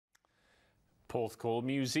Porthcawl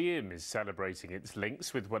Museum is celebrating its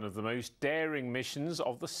links with one of the most daring missions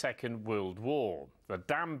of the Second World War. The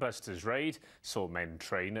Dam Busters raid saw men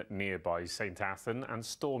train at nearby St Athan and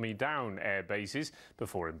Stormy Down air bases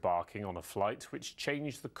before embarking on a flight which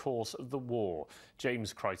changed the course of the war.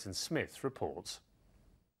 James Crichton-Smith reports.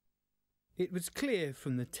 It was clear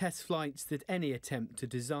from the test flights that any attempt to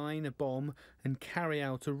design a bomb and carry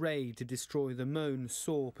out a raid to destroy the Möhne,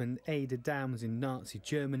 Sorpe and Eder dams in Nazi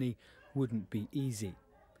Germany wouldn't be easy.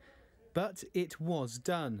 But it was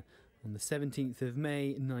done on the 17th of May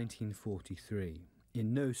 1943,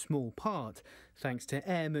 in no small part thanks to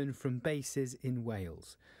airmen from bases in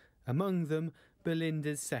Wales. Among them,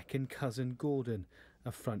 Belinda's second cousin Gordon,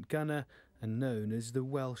 a front gunner and known as the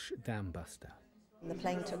Welsh Dam Buster. The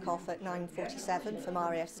plane took off at 9:47 from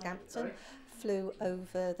RAF Scampton, flew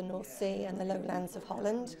over the North Sea and the lowlands of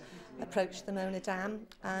Holland, approached the Möhne Dam,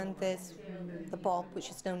 and there's the bomb,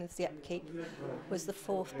 which is known as the Upkeep, was the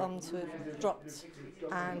fourth bomb to have dropped,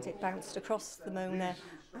 and it bounced across the Möhne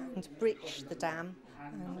and breached the dam.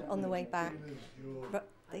 And on the way back,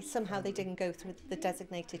 somehow they didn't go through the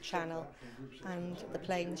designated channel, and the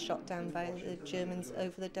plane was shot down by the Germans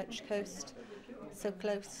over the Dutch coast. So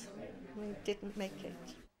close, we didn't make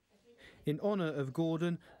it. In honour of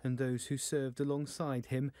Gordon and those who served alongside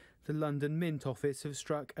him, the London Mint Office have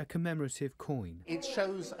struck a commemorative coin. It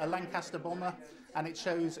shows a Lancaster bomber and it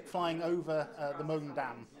shows flying over the Möhne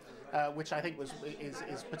Dam, which I think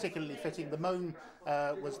is particularly fitting. The Möhne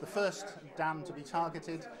was the first dam to be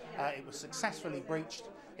targeted. It was successfully breached.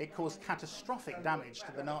 It caused catastrophic damage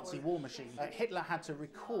to the Nazi war machine. Hitler had to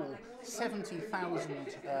recall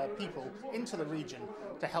 70,000 people into the region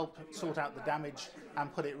to help sort out the damage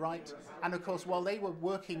and put it right. And of course, while they were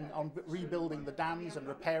working on rebuilding the dams and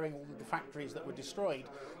repairing all of the factories that were destroyed,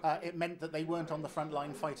 it meant that they weren't on the front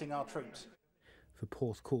line fighting our troops. For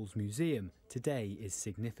Porthcawl's museum, today is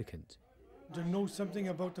significant. To know something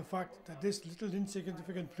about the fact that this little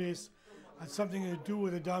insignificant place had something to do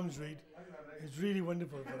with the dams raid is really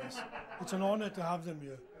wonderful for us. It's an honour to have them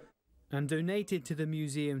here. And donated to the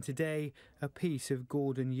museum today, a piece of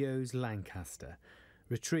Gordon Yeo's Lancaster,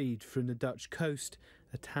 retrieved from the Dutch coast,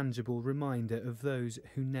 a tangible reminder of those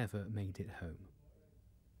who never made it home.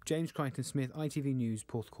 James Crichton-Smith, ITV News,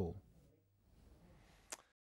 Porthcawl.